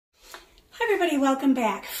everybody, welcome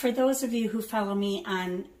back. For those of you who follow me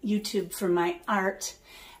on YouTube for my art,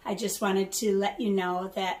 I just wanted to let you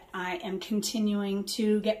know that I am continuing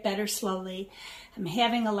to get better slowly. I'm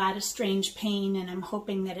having a lot of strange pain and I'm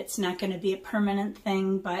hoping that it's not going to be a permanent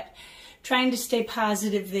thing, but trying to stay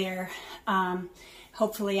positive there.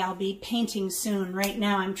 Hopefully I'll be painting soon. Right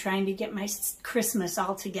now I'm trying to get my Christmas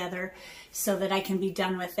all together so that I can be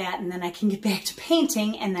done with that and then I can get back to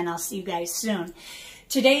painting, and then I'll see you guys soon.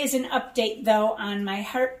 Today is an update though on my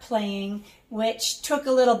harp playing, which took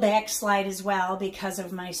a little backslide as well because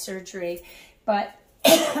of my surgery, but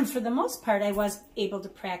for the most part I was able to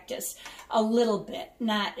practice a little bit,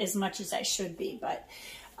 not as much as I should be, but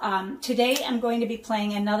today I'm going to be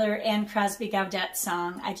playing another Anne Crosby Gaudet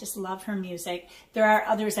song. I just love her music. There are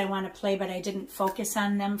others I want to play, but I didn't focus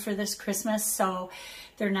on them for this Christmas, so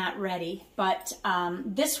they're not ready. But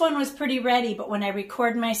this one was pretty ready, but when I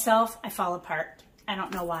record myself, I fall apart. I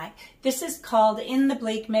don't know why. This is called In the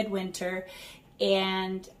Bleak Midwinter,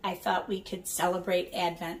 and I thought we could celebrate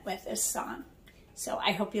Advent with this song. So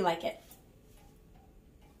I hope you like it.